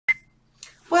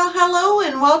Hello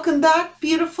and welcome back,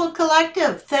 beautiful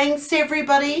collective. Thanks to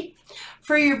everybody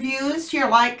for your views, your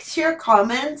likes, your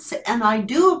comments, and I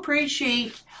do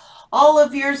appreciate all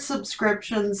of your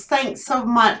subscriptions. Thanks so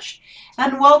much.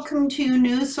 And welcome to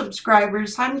new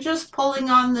subscribers. I'm just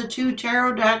pulling on the two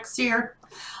tarot decks here.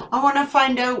 I want to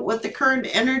find out what the current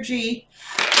energy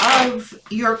of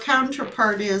your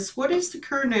counterpart is. What is the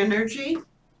current energy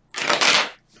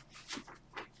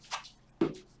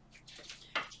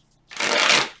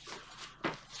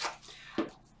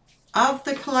of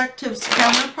the collective's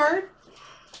counterpart?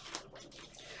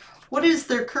 What is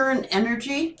their current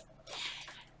energy?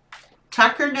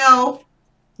 Tucker, no.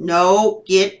 No,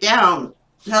 get down.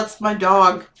 That's my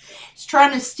dog. He's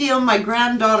trying to steal my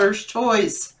granddaughter's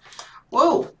toys.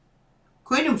 Whoa.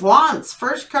 Queen of Wands,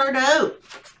 first card out.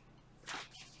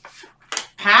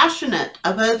 Passionate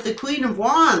about the Queen of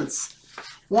Wands.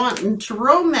 Wanting to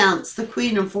romance the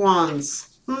Queen of Wands.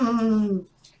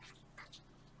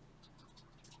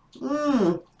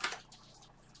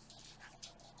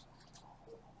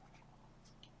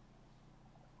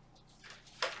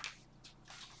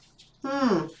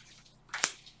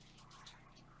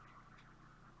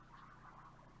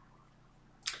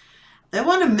 They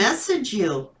want to message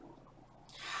you.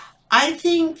 I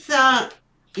think that,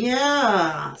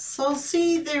 yeah. So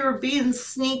see, they were being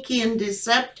sneaky and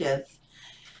deceptive.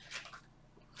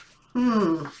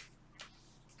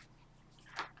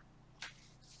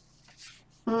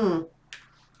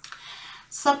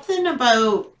 Something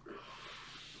about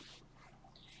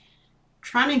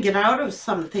trying to get out of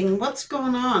something. What's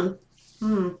going on?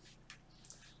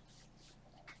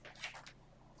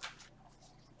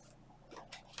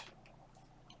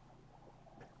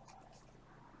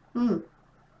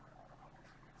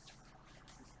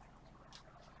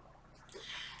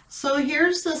 So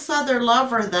here's this other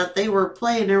lover that they were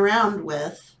playing around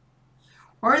with.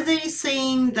 Are they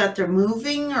saying that they're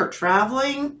moving or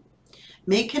traveling?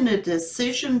 Making a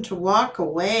decision to walk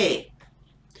away.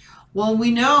 Well, we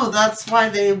know that's why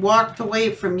they walked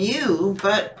away from you,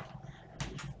 but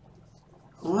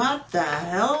what the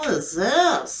hell is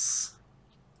this?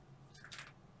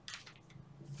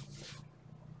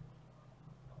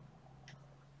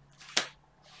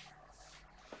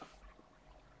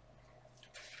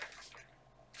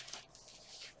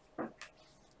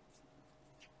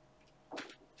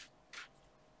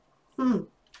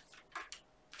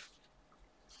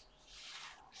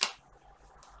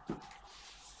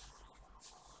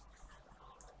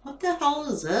 What the hell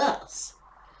is this?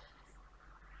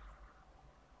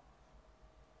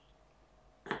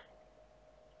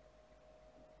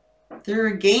 They're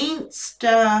against,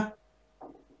 I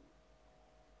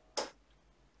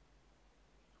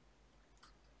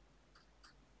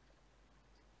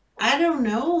don't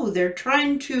know. They're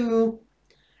trying to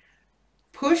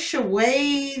push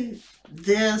away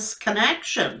this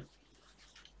connection.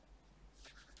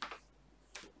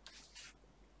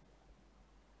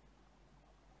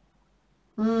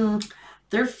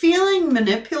 They're feeling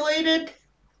manipulated.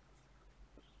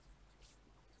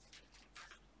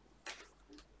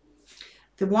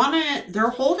 They're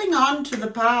holding on to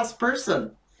the past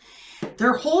person.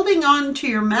 They're holding on to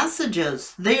your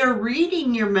messages. They are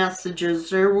reading your messages.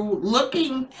 They're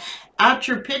looking at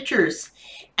your pictures.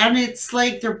 And it's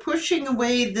like they're pushing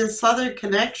away this other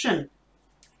connection.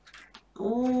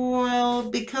 Well,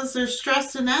 because they're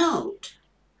stressing out.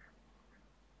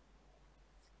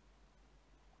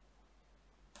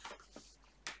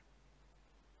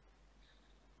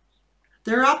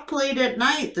 They're up late at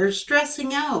night. They're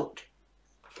stressing out.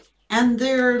 And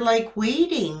they're like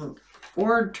waiting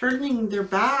or turning their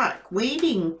back,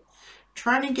 waiting,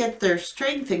 trying to get their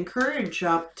strength and courage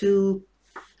up to,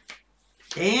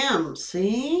 damn,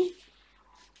 see?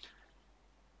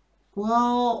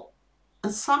 Well,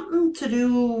 it's something to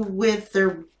do with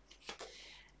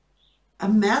a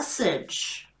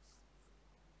message.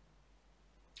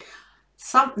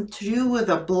 Something to do with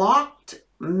a blocked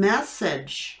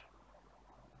message.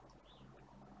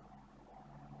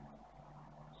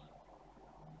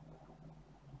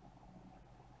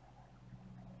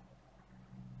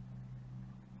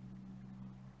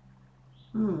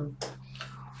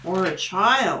 Or a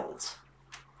child.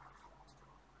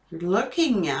 You're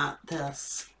looking at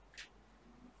this.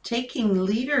 Taking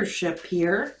leadership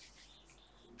here.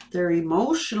 They're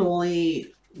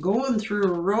emotionally going through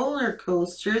a roller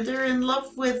coaster. They're in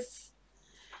love with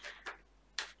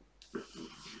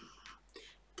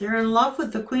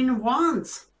the Queen of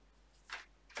Wands.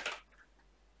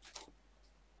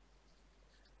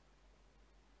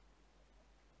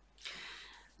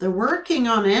 They're working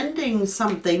on ending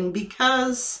something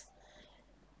because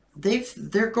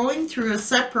they're going through a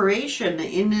separation,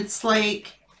 and it's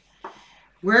like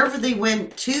wherever they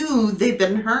went to, they've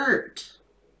been hurt.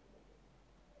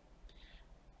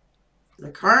 The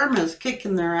karma's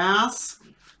kicking their ass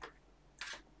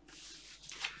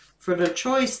for the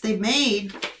choice they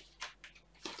made.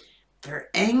 They're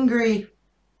angry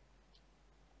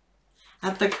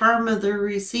at the karma they're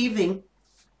receiving.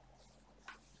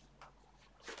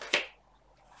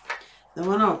 They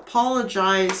want to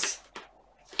apologize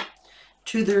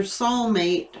to their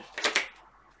soulmate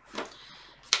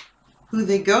who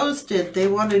they ghosted. They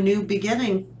want a new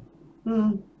beginning.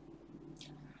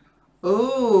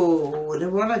 Oh, I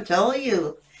want to tell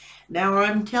you. Now,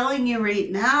 I'm telling you right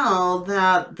now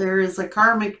that there is a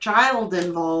karmic child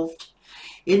involved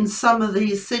in some of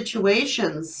these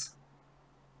situations.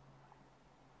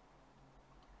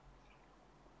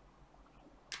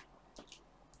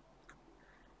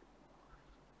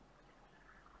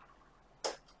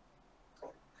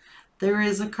 There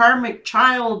is a karmic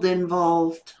child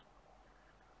involved.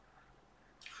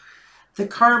 The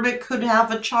karmic could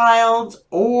have a child,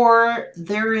 or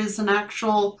there is an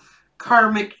actual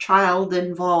karmic child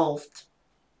involved.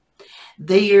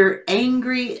 They are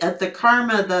angry at the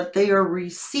karma that they are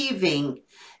receiving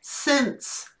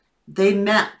since they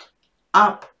met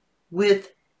up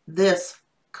with this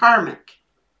karmic.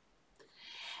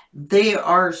 They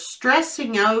are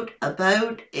stressing out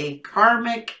about a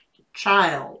karmic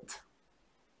child.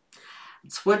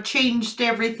 It's what changed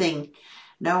everything.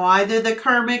 Now, either the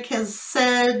karmic has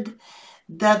said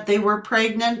that they were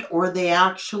pregnant, or they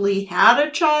actually had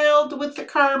a child with the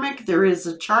karmic. There is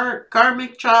a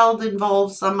karmic child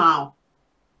involved somehow.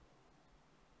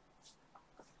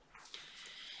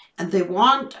 And they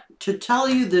want to tell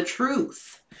you the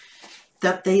truth,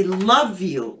 that they love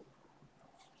you.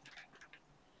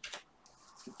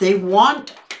 They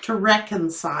want to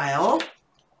reconcile.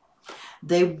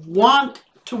 They want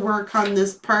to work on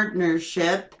this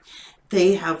partnership.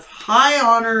 They have high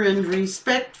honor and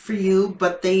respect for you,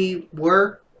 but they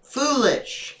were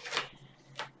foolish.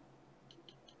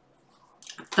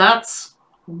 That's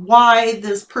why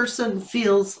this person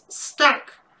feels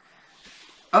stuck.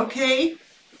 Okay?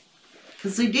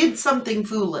 Because they did something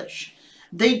foolish.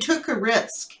 They took a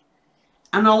risk.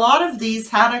 And a lot of these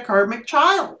had a karmic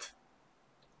child.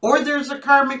 Or there's a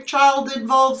karmic child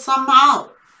involved somehow.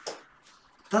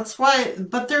 That's why,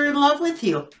 but they're in love with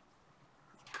you.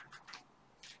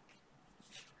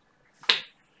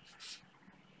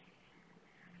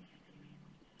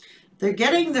 They're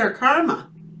getting their karma,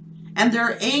 and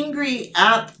they're angry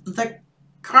at the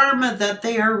karma that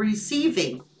they are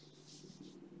receiving.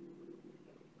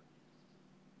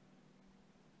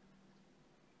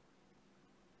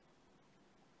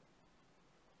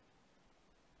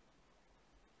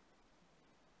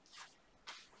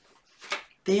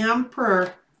 The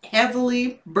Emperor,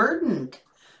 heavily burdened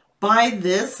by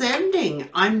this ending.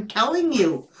 I'm telling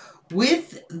you,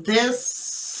 with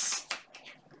this,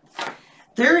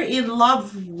 they're in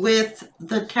love with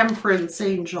the Temperance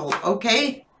Angel,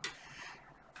 okay?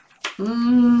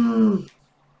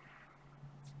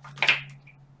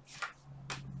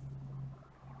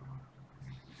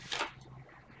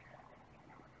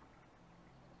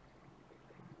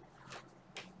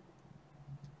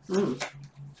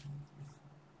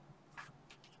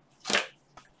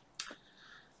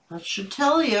 That should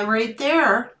tell you right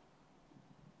there.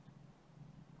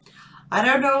 I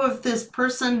don't know if this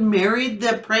person married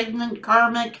the pregnant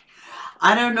karmic.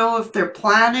 I don't know if they're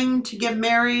planning to get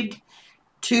married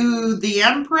to the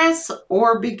Empress,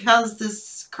 or because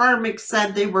this karmic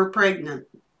said they were pregnant.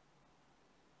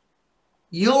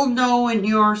 You'll know in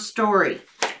your story.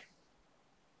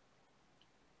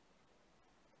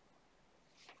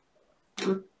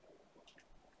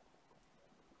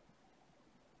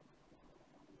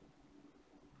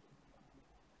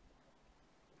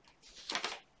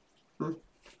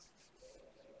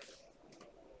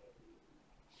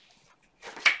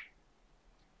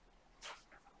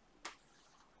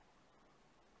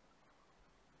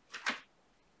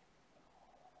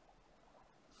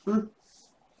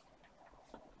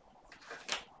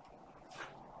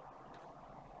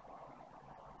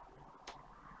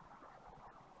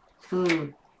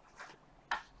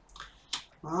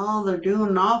 Well, they're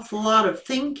doing an awful lot of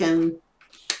thinking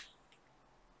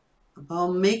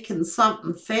about making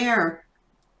something fair.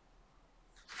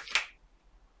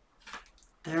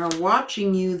 They're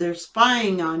watching you. They're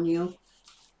spying on you.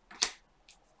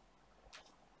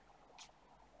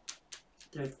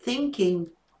 They're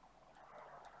thinking.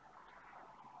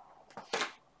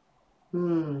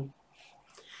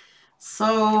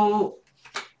 So,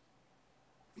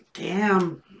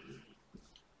 damn.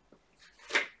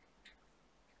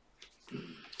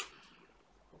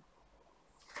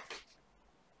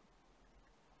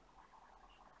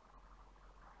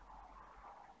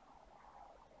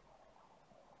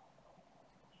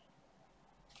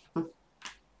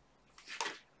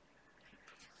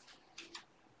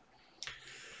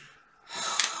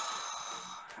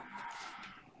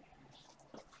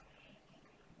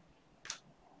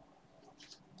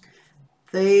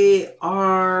 They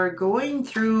are going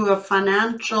through a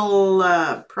financial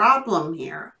problem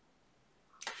here.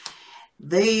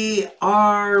 They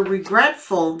are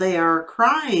regretful, they are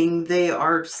crying, they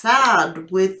are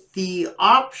sad with the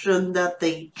option that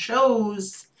they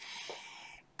chose.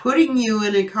 Putting you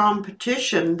in a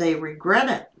competition, they regret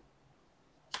it.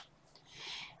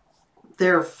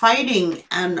 They're fighting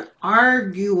and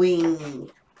arguing.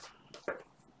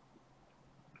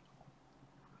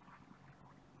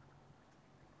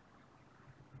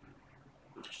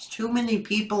 There's too many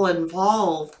people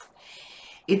involved.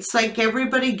 It's like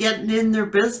everybody getting in their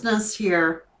business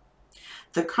here.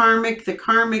 The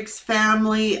karmic's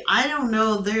family, I don't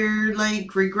know, they're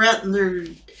like regretting their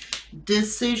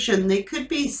decision. They could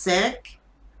be sick,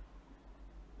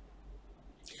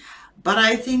 but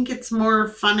I think it's more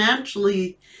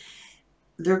financially,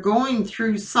 they're going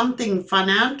through something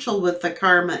financial with the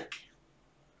karmic.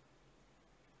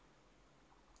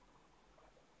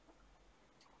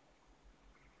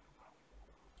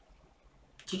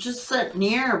 They're just sitting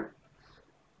here,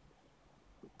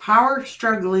 power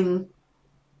struggling.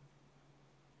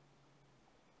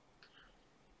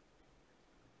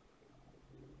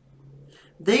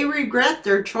 They regret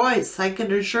their choice, I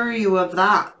can assure you of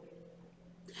that.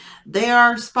 They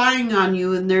are spying on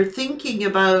you and they're thinking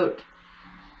about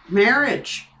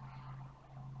marriage.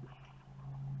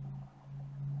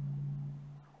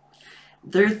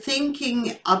 They're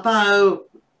thinking about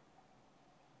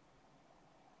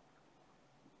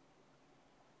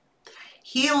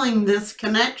healing this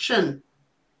connection.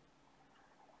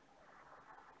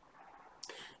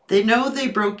 They know they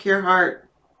broke your heart.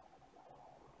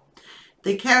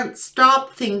 They can't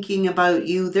stop thinking about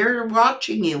you. They're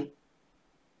watching you.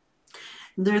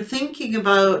 They're thinking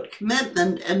about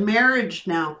commitment and marriage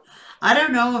now. I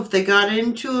don't know if they got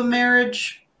into a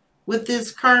marriage with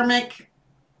this karmic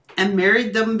and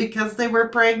married them because they were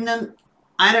pregnant.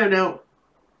 I don't know.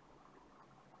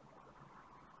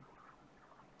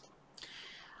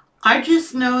 I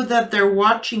just know that they're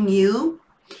watching you.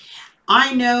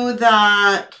 I know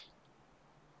that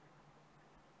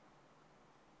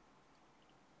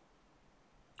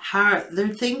they're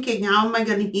thinking, how am I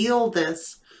going to heal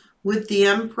this? With the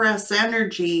Empress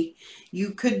energy,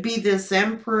 you could be this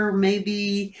Emperor.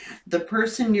 Maybe the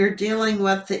person you're dealing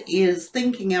with is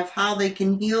thinking of how they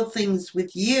can heal things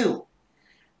with you.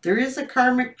 There is a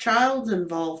karmic child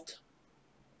involved.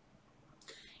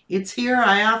 It's here,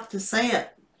 I have to say it.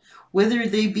 Whether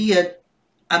they be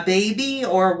a baby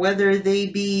or whether they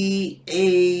be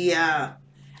a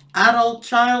adult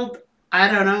child, I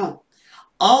don't know.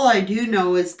 All I do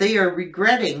know is they are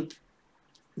regretting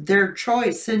their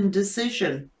choice and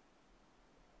decision.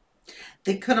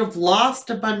 They could have lost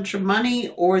a bunch of money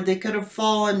or they could have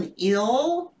fallen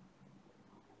ill.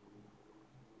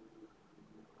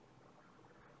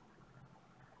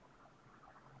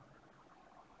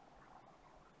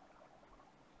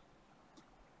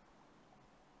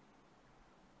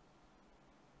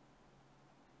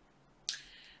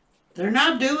 They're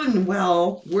not doing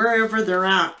well wherever they're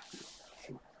at.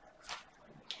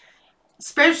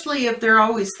 Especially if they're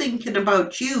always thinking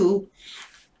about you.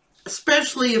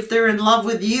 Especially if they're in love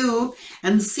with you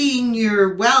and seeing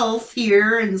your wealth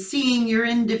here and seeing your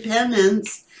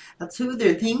independence. That's who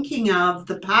they're thinking of,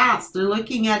 the past. They're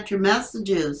looking at your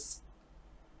messages.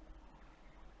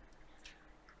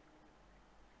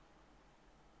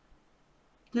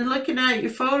 They're looking at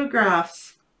your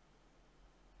photographs.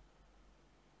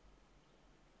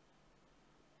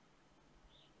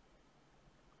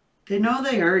 They know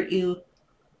they hurt you.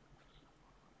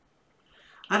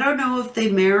 I don't know if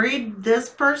they married this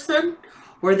person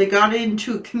or they got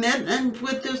into a commitment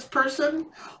with this person.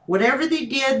 Whatever they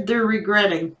did, they're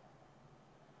regretting.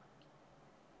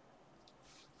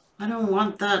 I don't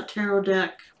want that tarot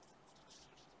deck.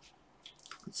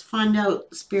 Let's find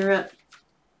out, Spirit.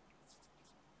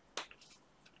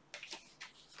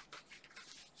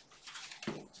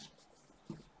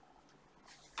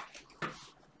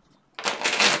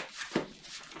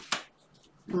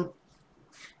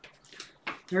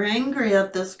 They're angry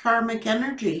at this karmic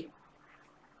energy.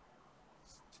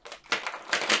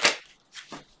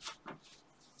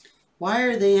 Why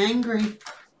are they angry?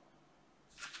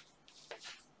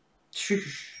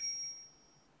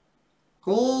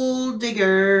 Gold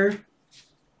digger.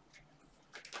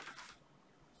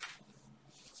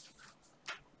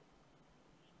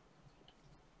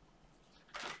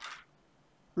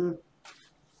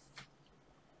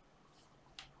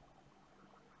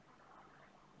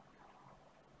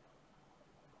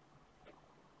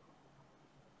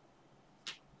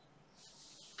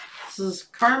 This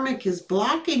karmic is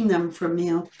blocking them from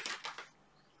you.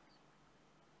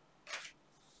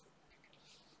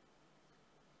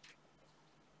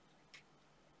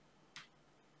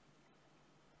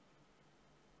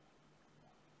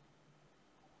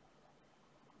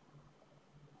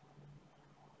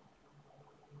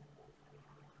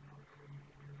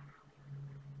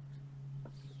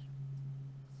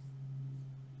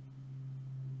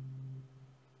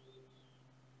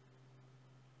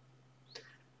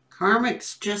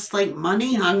 Karmic's just like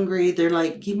money hungry. They're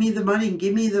like, give me the money,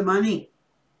 give me the money.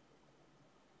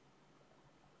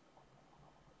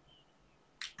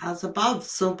 As above,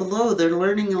 so below. They're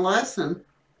learning a lesson.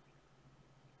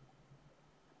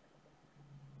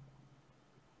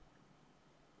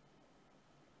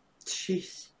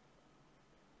 Jeez.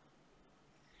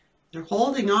 They're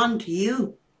holding on to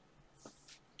you.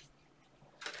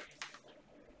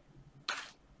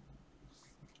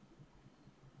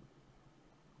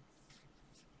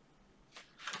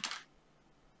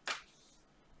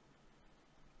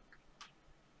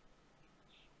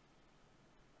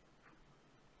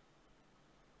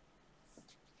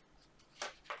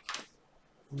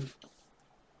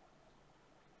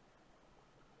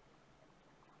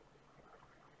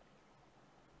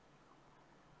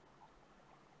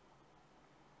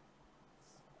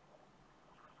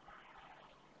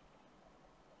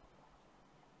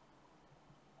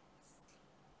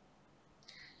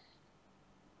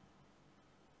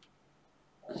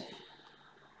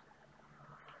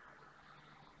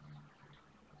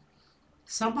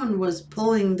 Someone was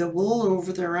pulling the wool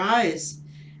over their eyes.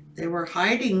 They were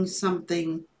hiding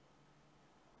something.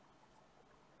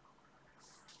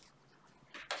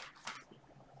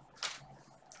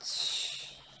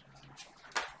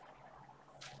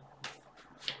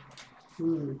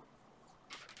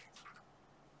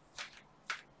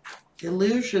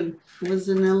 Illusion. It was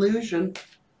an illusion.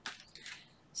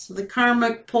 So the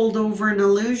karmic pulled over an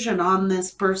illusion on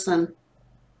this person.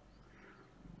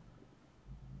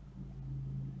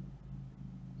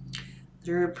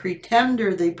 They're a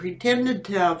pretender. They pretended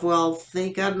to have wealth.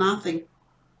 They got nothing.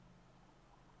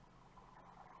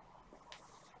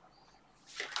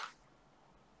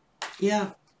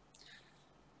 Yeah.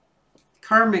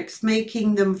 Karmic's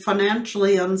making them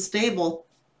financially unstable.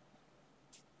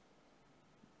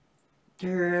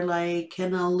 They're like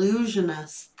an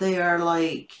illusionist. They are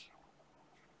like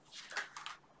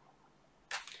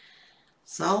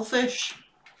selfish,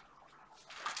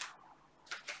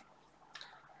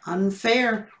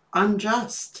 unfair,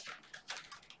 unjust.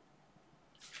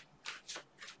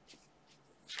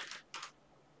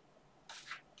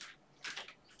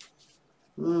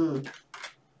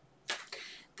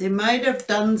 They might have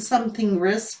done something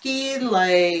risky,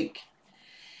 like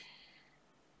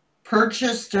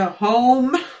purchased a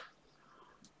home,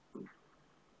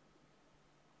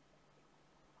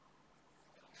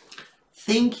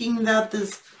 thinking that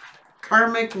this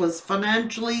karmic was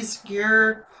financially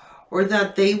secure, or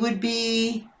that they would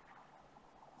be.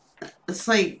 It's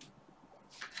like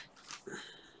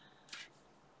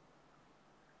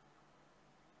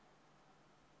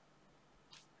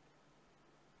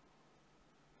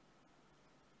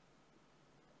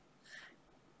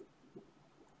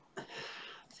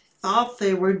thought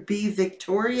they would be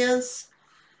victorious.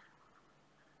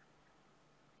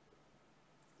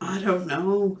 I don't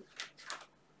know.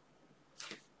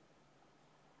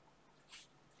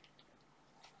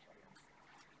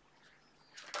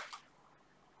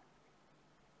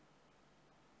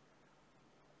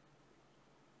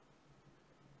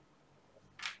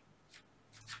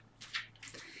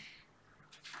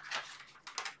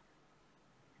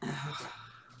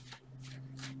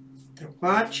 They're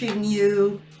watching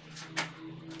you.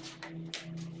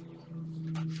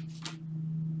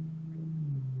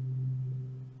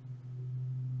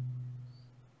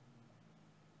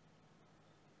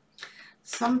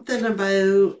 Something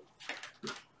about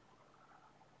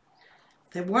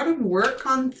they want to work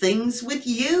on things with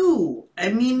you.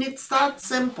 I mean, it's that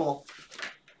simple.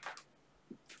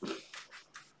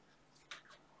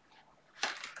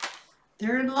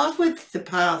 They're in love with the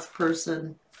past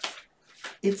person.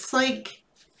 It's like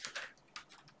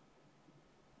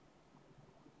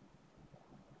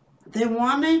they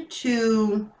wanted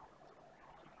to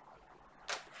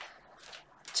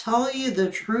tell you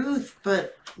the truth,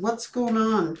 but what's going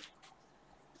on?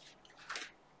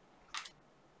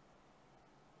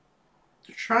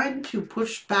 They're trying to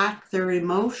push back their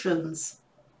emotions,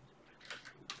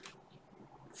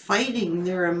 fighting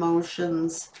their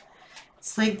emotions.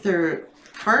 It's like their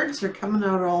cards are coming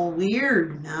out all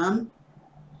weird, man.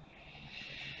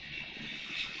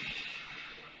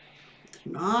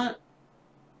 They're not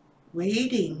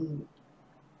waiting.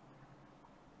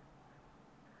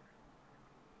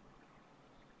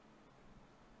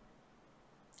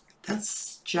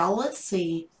 That's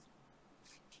jealousy.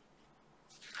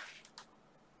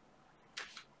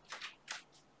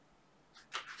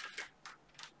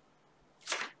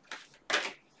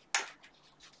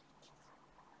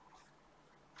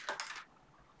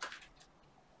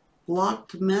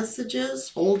 Blocked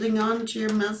messages, holding on to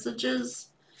your messages.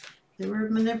 They were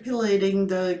manipulating,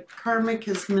 the karmic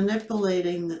is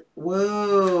manipulating.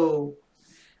 Whoa.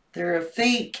 They're a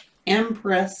fake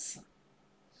empress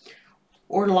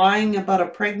or lying about a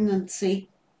pregnancy.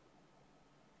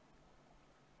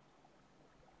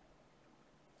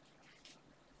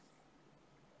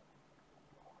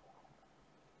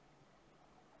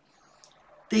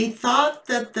 They thought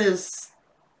that this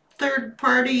third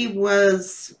party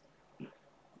was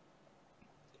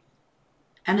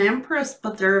an empress,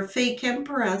 but they're a fake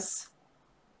empress.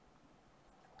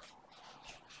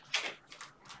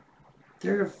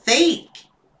 They're a fake.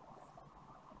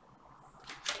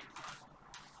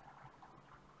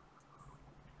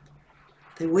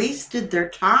 They wasted their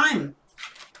time.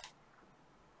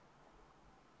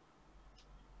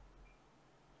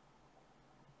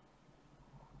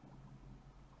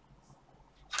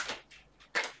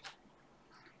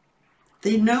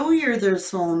 They know you're their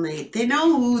soulmate. They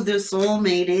know who their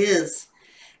soulmate is.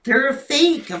 They're a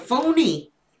fake, a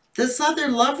phony. This other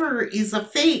lover is a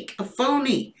fake, a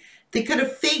phony. They could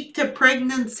have faked a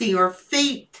pregnancy or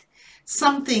faked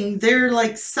something. They're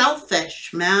like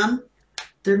selfish, man.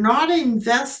 They're not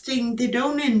investing. They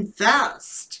don't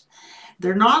invest.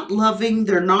 They're not loving.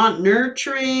 They're not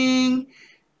nurturing.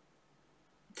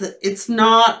 It's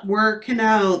not working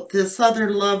out, this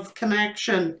other love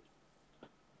connection.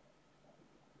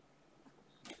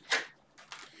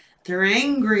 They're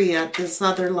angry at this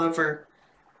other lover.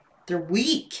 They're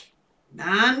weak,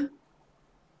 man.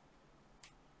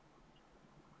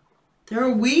 They're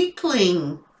a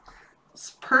weakling.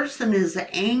 This person is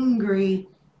angry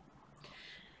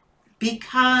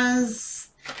because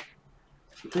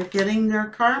they're getting their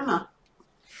karma.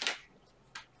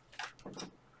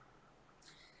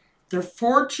 Their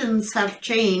fortunes have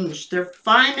changed. Their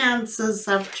finances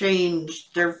have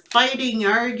changed. They're fighting,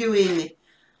 arguing.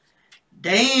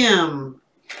 Damn.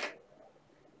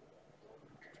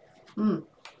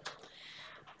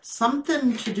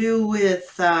 Something to do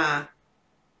with,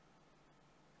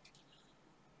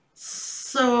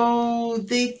 so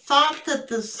they thought that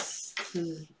this,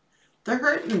 they're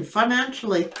hurting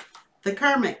financially, the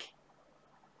karmic.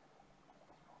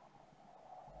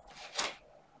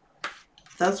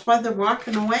 That's why they're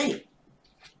walking away.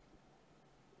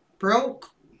 Broke.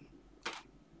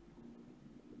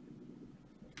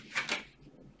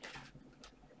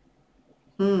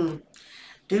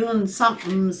 Doing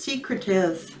something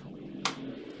secretive.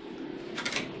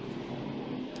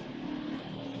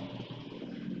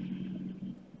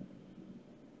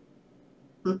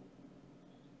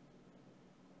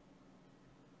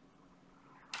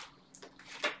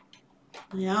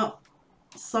 Yep.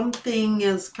 Something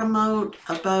has come out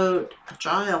about a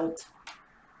child.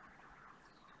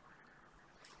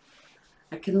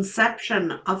 A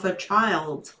conception of a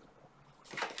child.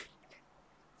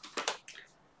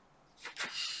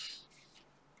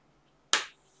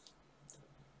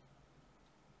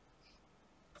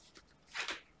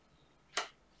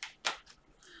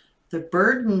 They're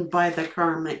burdened by the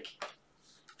karmic.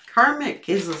 Karmic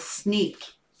is a sneak.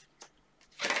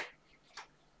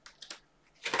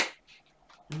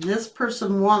 And this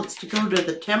person wants to go to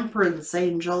the temperance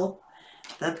angel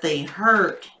that they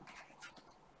hurt.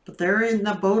 But they're in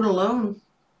the boat alone.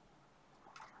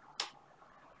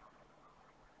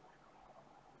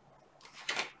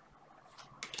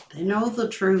 They know the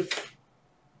truth.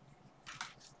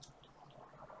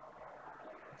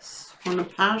 On a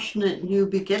passionate new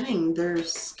beginning, they're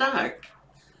stuck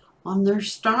on their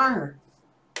star.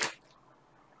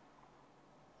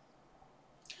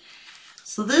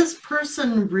 So this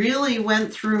person really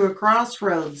went through a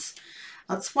crossroads.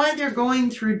 That's why they're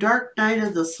going through dark night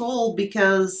of the soul,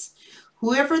 because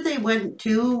whoever they went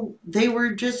to, they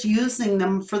were just using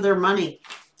them for their money.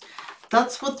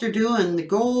 That's what they're doing, the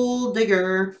gold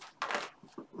digger,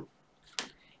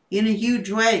 in a huge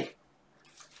way.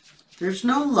 There's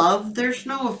no love, there's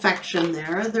no affection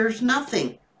there, there's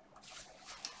nothing.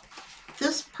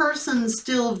 This person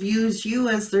still views you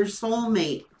as their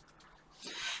soulmate.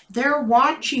 They're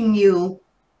watching you,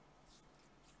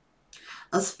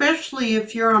 especially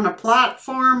if you're on a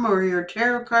platform or you're a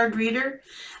tarot card reader.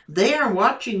 They are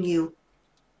watching you.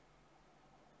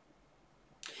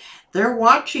 They're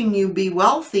watching you be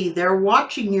wealthy. They're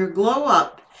watching your glow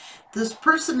up. This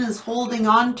person is holding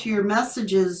on to your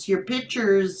messages, your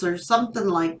pictures, or something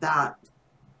like that.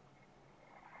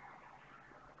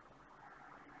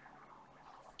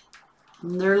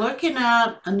 And they're looking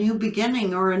at a new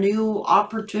beginning or a new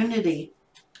opportunity.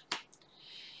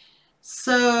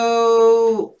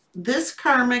 So this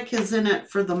karmic is in it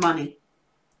for the money.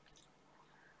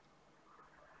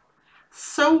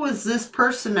 So was this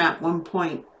person at one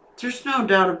point. There's no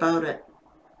doubt about it.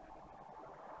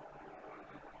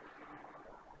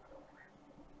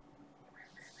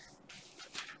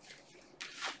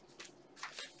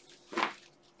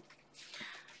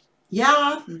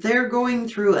 Yeah, they're going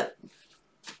through it.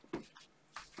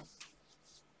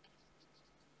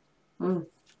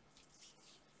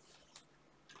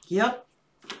 Yep.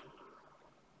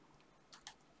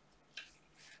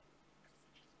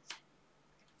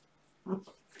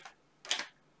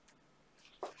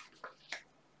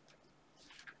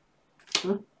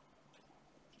 There's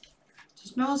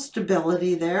no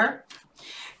stability there.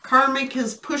 Karmic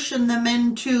is pushing them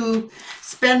into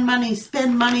spend money,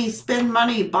 spend money, spend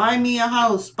money, buy me a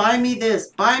house, buy me this,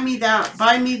 buy me that,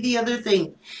 buy me the other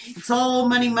thing. It's all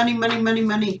money, money, money, money,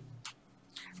 money.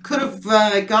 Could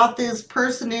have got this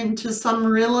person into some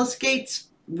real estate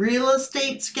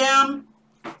scam.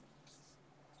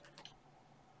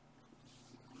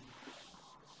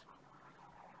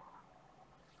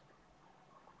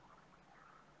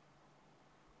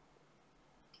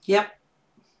 Yep.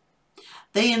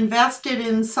 They invested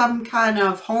in some kind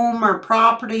of home or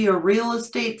property or real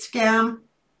estate scam.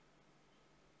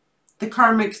 The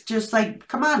karmic's just like,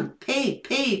 come on, pay,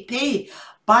 pay, pay.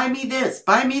 Buy me this,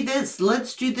 buy me this.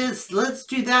 Let's do this, let's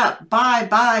do that. Buy,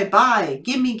 buy, buy.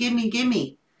 Gimme, gimme,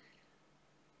 gimme.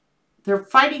 They're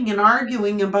fighting and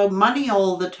arguing about money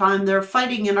all the time. They're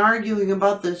fighting and arguing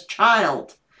about this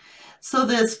child. So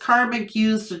this karmic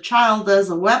used a child as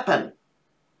a weapon.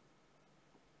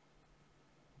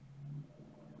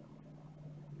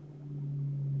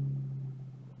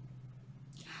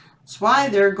 That's why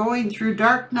they're going through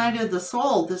dark night of the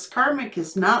soul. This karmic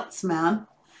is nuts, man.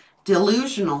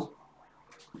 Delusional.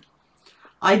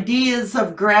 Ideas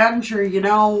of grandeur, you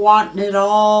know, wanting it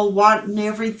all, wanting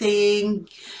everything.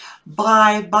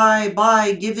 Buy, buy,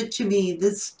 buy, give it to me.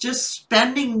 This just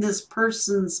spending this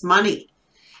person's money.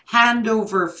 Hand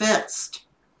over fist.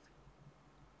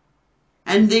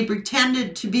 And they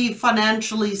pretended to be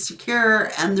financially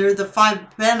secure, and they're the 5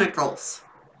 of Pentacles.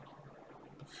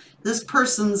 This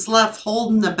person's left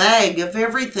holding the bag of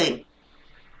everything.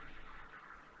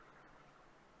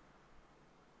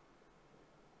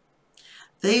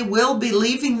 They will be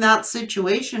leaving that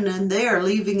situation, and they are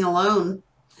leaving alone.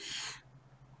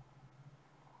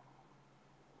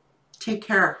 Take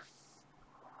care.